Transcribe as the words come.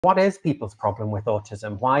What is people's problem with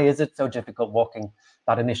autism? Why is it so difficult walking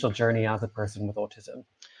that initial journey as a person with autism?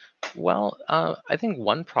 Well, I think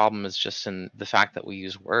one problem is just in the fact that we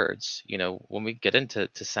use words. When we get into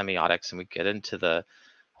semiotics and we get into the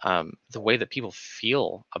way that people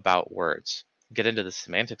feel about words, get into the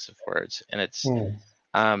semantics of words, and it's Mm,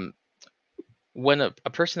 um, when a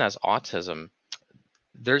person has autism,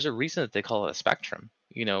 there's a reason that they call it a spectrum.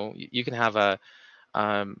 You can have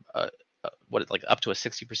um, a, what like up to a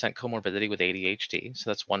 60% comorbidity with ADHD. So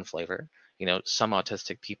that's one flavor. Some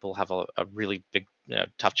autistic people have a really big,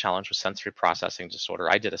 tough challenge with sensory processing disorder.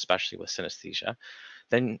 I did, especially with synesthesia.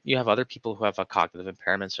 Then you have other people who have cognitive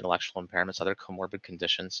impairments, intellectual impairments, other comorbid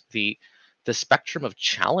conditions. The spectrum of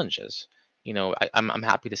challenges. I'm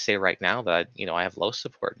happy to say right now that I have low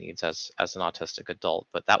support needs as an autistic adult,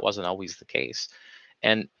 but that wasn't always the case.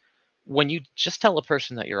 And when you just tell a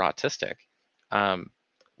person that you're autistic, um,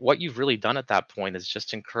 what you've really done at that point is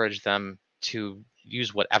just encourage them to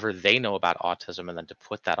use whatever they know about autism and then to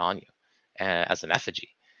put that on you as an effigy.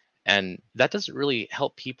 And that doesn't really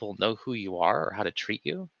help people know who you are or how to treat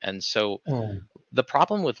you. And so mm, the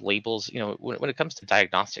problem with labels, when it comes to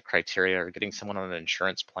diagnostic criteria or getting someone on an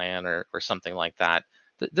insurance plan or something like that,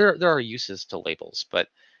 there are uses to labels. But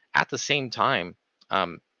at the same time,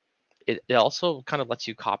 um, it also kind of lets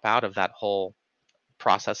you cop out of that whole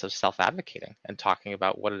process of self-advocating and talking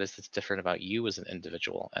about what it is that's different about you as an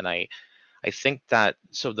individual. And I think that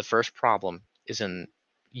so the first problem is in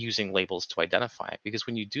using labels to identify, because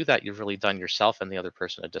when you do that, you've really done yourself and the other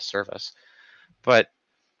person a disservice. But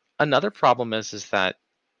another problem is that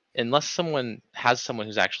unless someone has someone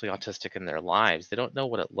who's actually autistic in their lives, they don't know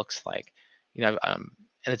what it looks like. And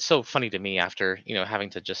it's so funny to me after having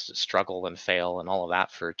to just struggle and fail and all of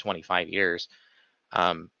that for 25 years,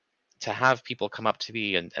 um, to have people come up to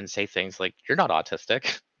me and say things like, "You're not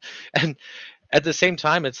autistic," and at the same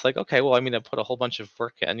time, it's like, okay, well, I mean, I put a whole bunch of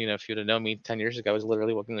work in. If you'd have known me 10 years ago, I was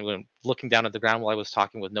literally looking down at the ground while I was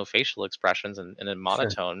talking with no facial expressions and in sure.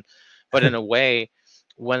 monotone. But in a way,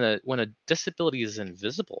 when a disability is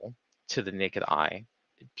invisible to the naked eye,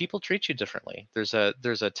 people treat you differently. There's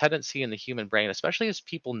a tendency in the human brain, especially as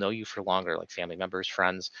people know you for longer, like family members,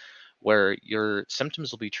 friends, where your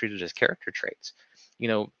symptoms will be treated as character traits.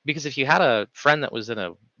 Because if you had a friend that was in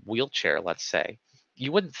a wheelchair, let's say,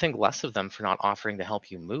 you wouldn't think less of them for not offering to help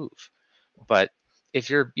you move. But if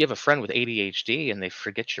you have a friend with ADHD and they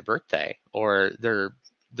forget your birthday, or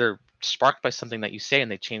they're sparked by something that you say and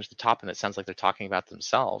they change the top and it sounds like they're talking about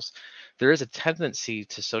themselves, there is a tendency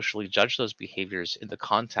to socially judge those behaviors in the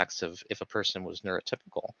context of if a person was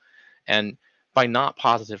neurotypical. And by not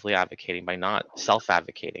positively advocating, by not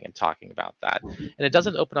self-advocating and talking about that, and it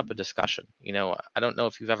doesn't open up a discussion. I don't know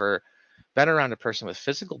if you've ever been around a person with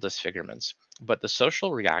physical disfigurements, but the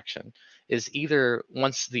social reaction is either,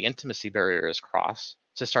 once the intimacy barrier is crossed,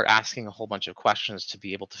 to start asking a whole bunch of questions to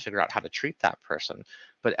be able to figure out how to treat that person.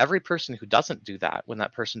 But every person who doesn't do that, when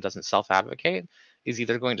that person doesn't self-advocate, is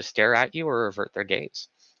either going to stare at you or avert their gaze.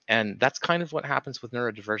 And that's kind of what happens with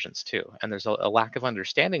neurodivergence too. And there's a lack of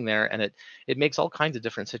understanding there, and it makes all kinds of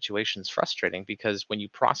different situations frustrating, because when you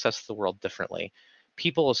process the world differently,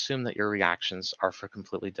 people assume that your reactions are for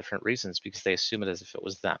completely different reasons because they assume it as if it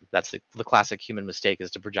was them. That's the classic human mistake,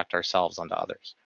 is to project ourselves onto others.